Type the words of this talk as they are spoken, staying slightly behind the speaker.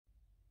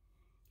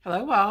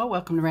Hello all,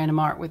 welcome to Random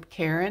Art with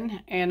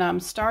Karen, and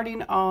I'm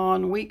starting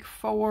on week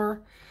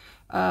 4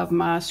 of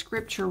my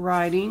scripture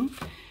writing,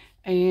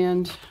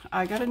 and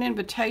I got an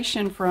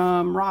invitation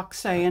from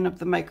Roxanne of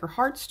the Maker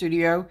Heart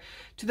Studio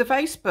to the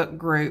Facebook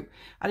group.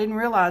 I didn't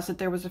realize that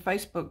there was a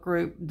Facebook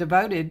group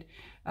devoted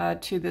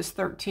to this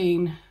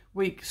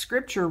 13-week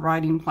scripture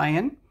writing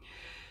plan,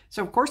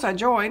 so of course I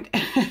joined.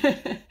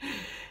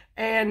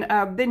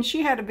 And then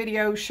she had a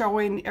video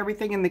showing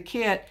everything in the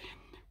kit,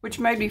 which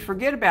made me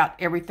forget about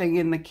everything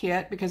in the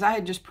kit because I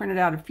had just printed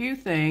out a few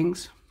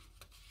things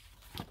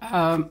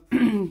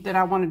that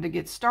I wanted to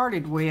get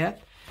started with.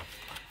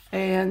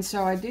 And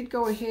so I did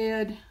go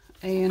ahead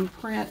and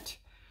print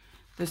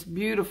this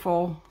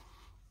beautiful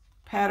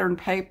pattern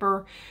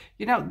paper.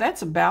 You know,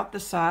 that's about the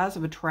size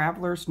of a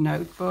traveler's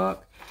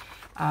notebook.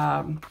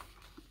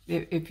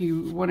 If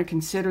you want to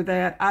consider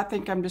that, I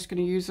think I'm just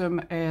going to use them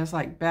as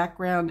like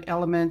background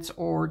elements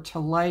or to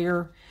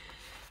layer.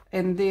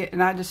 And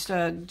I just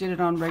did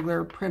it on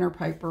regular printer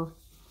paper.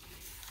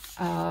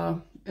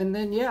 And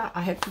then, yeah,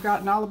 I had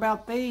forgotten all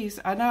about these.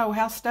 I know,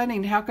 how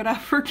stunning. How could I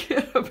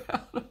forget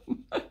about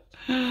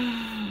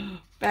them?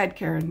 Bad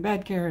Karen,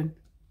 bad Karen.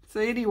 So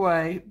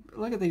anyway,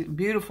 look at these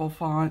beautiful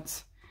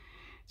fonts.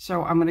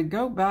 So I'm going to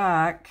go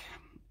back,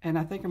 and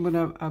I think I'm going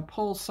to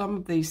pull some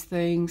of these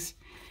things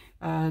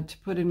to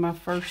put in my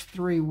first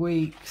 3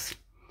 weeks.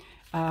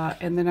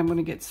 And then I'm going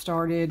to get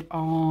started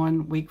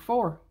on week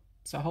 4.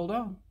 So hold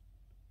on.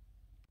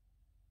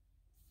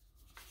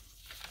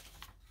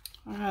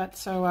 All right,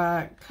 so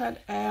I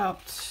cut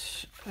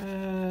out,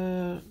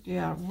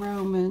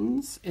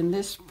 Romans in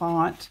this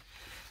font.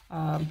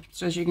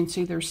 So as you can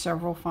see, there's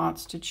several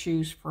fonts to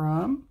choose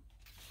from.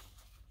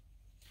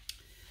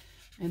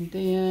 And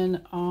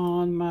then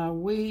on my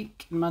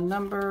week, my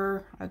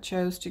number, I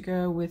chose to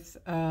go with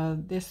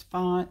this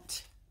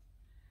font.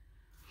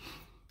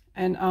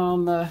 And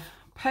on the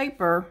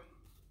paper,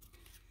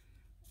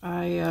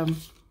 I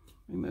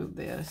remove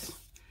this.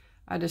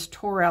 I just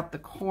tore out the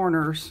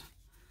corners,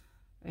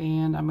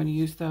 and I'm going to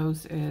use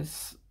those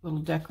as little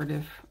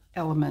decorative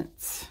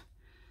elements.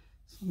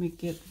 So let me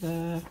get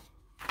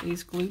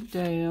these glued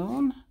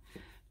down.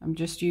 I'm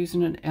just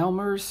using an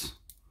Elmer's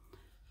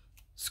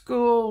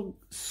school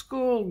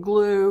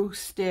glue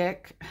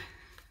stick.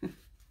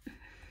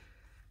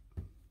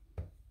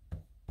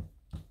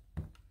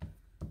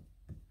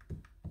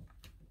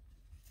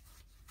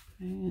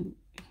 And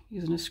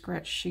using a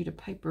scratch sheet of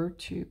paper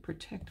to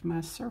protect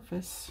my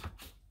surface.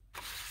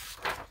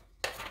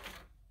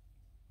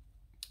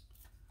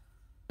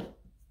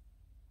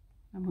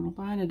 I'm going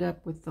to line it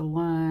up with the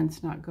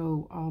lines, not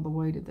go all the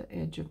way to the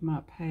edge of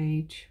my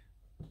page.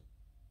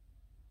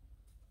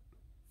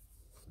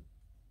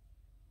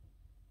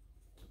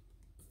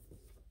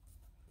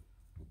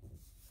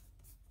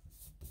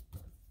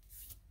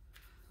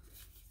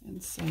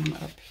 And same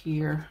up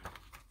here.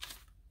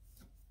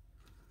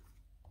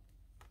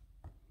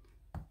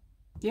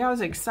 Yeah, I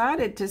was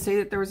excited to see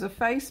that there was a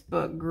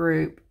Facebook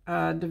group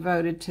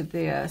devoted to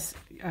this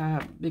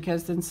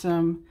because then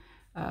some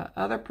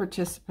other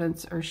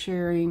participants are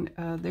sharing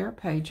their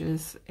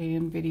pages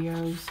and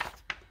videos.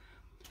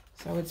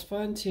 So it's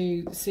fun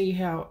to see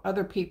how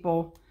other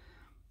people,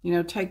 you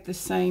know, take the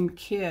same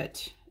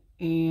kit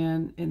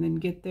and then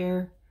get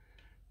their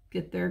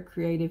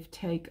creative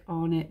take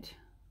on it.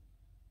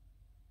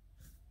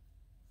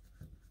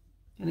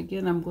 And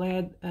again, I'm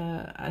glad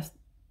I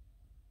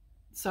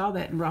saw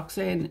that, and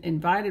Roxanne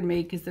invited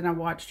me, because then I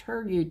watched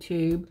her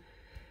YouTube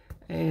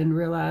and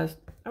realized,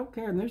 oh,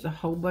 Karen, there's a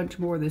whole bunch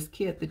more of this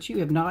kit that you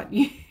have not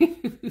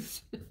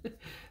used.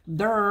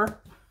 Durr.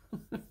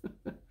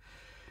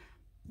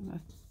 I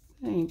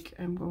think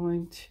I'm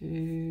going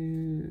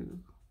to,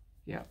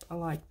 yep, I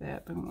like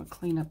that. I'm going to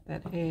clean up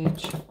that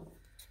edge a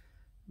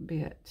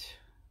bit.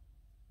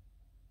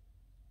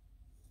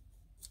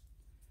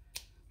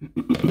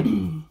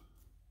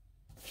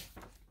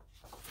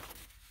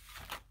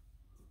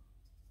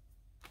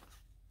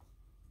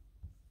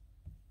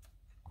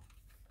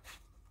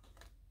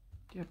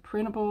 Yeah,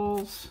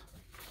 printables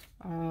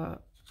are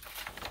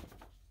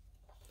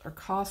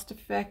cost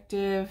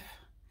effective.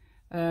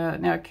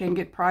 Now it can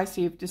get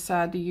pricey if you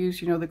decide to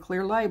use, you know, the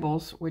clear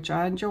labels, which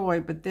I enjoy,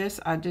 but this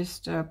I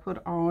just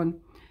put on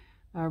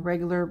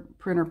regular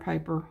printer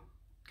paper,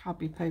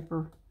 copy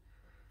paper,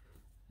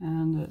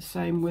 and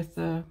same with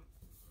the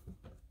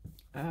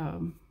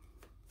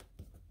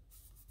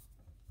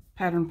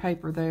pattern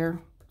paper there.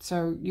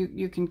 So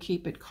you can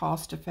keep it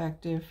cost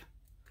effective.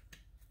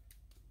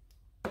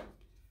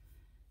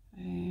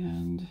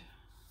 And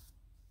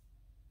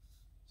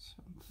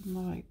something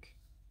like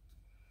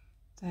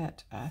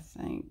that, I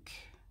think.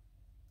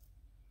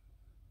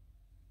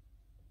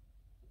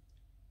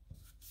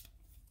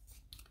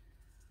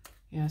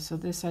 Yeah, so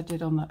this I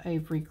did on the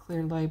Avery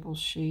clear label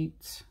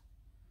sheets.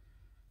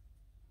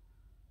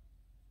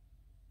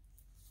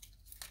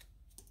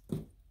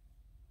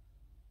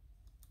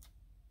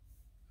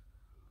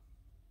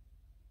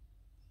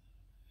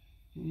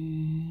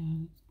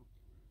 And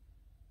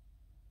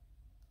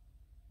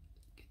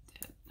get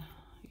that,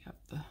 yep,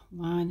 the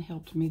Line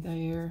helped me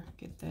there.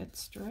 Get that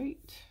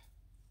straight.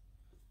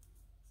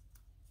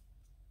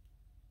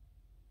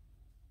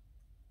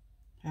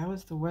 How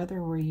is the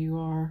weather where you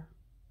are?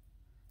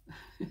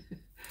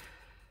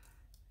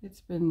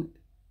 It's been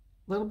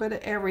a little bit of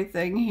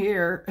everything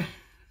here.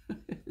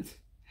 It's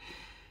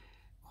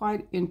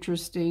quite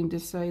interesting, to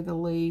say the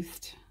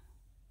least.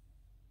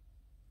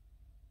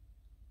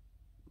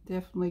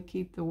 Definitely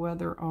keep the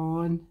weather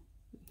on,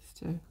 just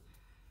to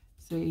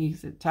see.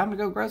 Is it time to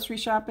go grocery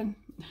shopping?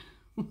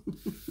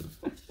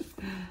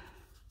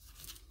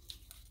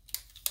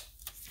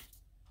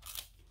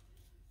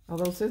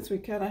 Although since we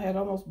kind of had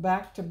almost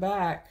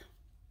back-to-back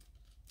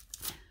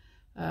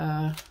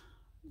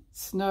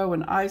snow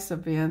and ice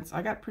events,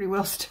 I got pretty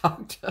well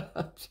stocked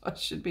up, so I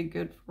should be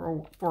good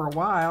for a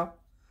while.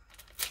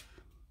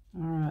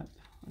 All right,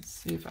 let's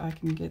see if I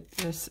can get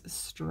this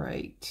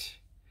straight.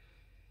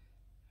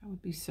 That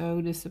would be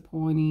so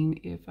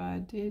disappointing if I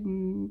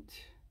didn't.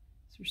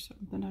 Is there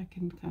something I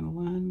can kind of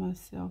line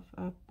myself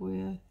up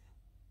with?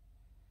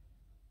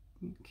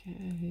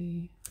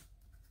 Okay.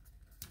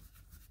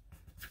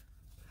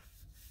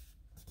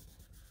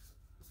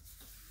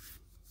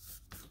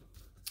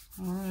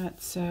 All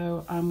right,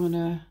 so I'm going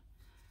to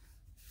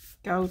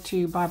go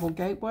to Bible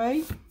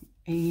Gateway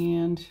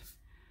and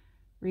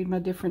read my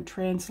different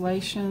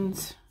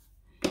translations.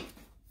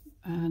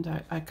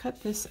 And I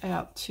cut this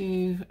out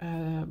too,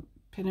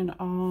 depending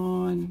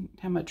on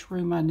how much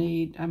room I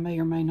need. I may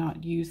or may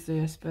not use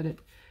this, but it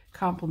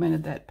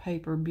complemented that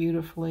paper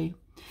beautifully.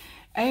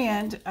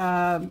 And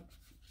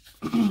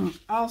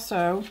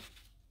also,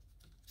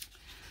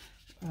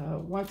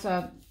 once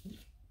I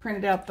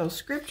printed out those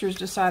scriptures,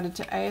 decided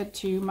to add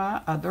to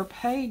my other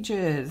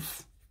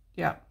pages.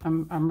 Yeah,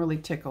 I'm really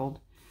tickled.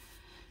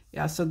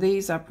 Yeah, so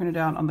these I printed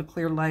out on the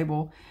clear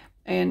label.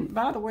 And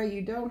by the way,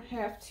 you don't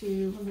have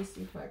to, let me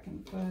see if I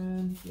can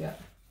find, yeah.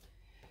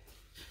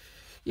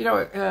 You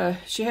know,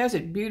 she has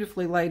it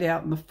beautifully laid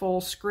out in the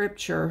full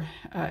scripture,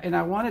 and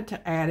I wanted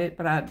to add it,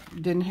 but I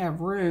didn't have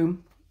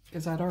room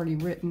because I'd already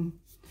written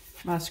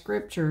my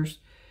scriptures.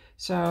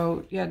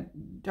 So, yeah,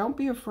 don't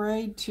be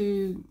afraid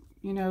to,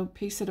 you know,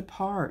 piece it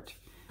apart.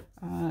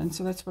 And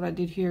so that's what I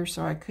did here,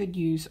 so I could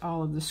use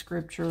all of the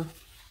scripture.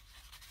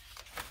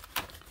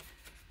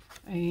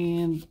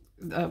 And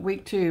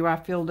week 2, I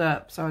filled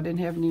up, so I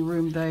didn't have any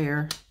room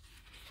there.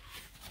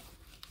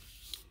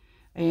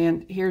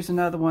 And here's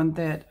another one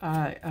that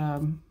I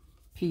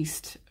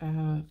pieced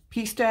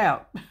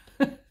out.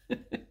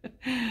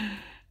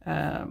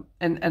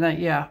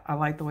 Yeah, I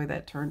like the way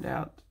that turned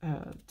out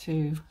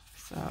too.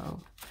 So,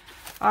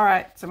 all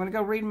right, so I'm going to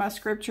go read my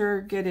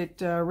scripture, get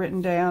it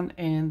written down,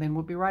 and then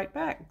we'll be right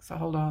back. So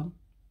hold on.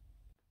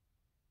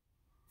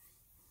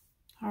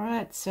 All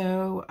right,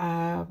 so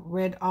I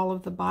read all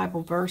of the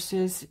Bible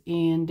verses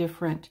in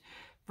different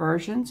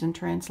versions and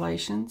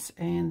translations,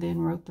 and then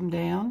wrote them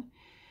down.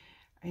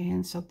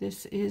 And so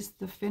this is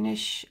the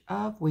finish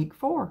of week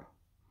 4.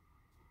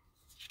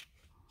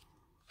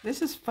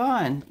 This is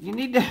fun. You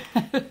need to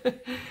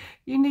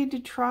you need to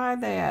try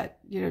that.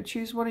 You know,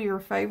 choose one of your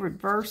favorite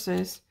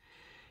verses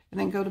and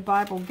then go to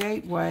Bible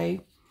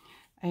Gateway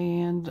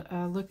and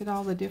look at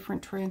all the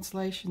different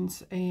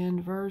translations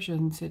and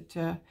versions. It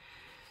I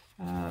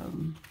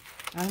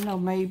don't know,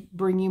 may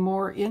bring you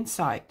more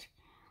insight.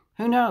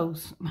 Who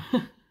knows?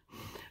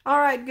 All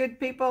right, good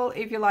people,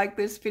 if you like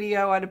this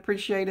video, I'd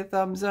appreciate a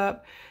thumbs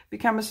up.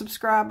 Become a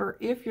subscriber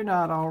if you're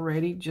not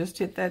already. Just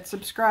hit that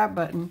subscribe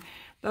button.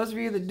 Those of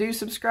you that do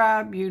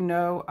subscribe, you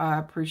know I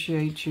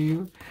appreciate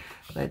you.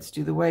 Let's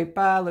do the wait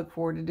bye. Look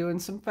forward to doing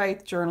some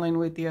faith journaling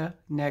with you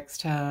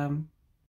next time.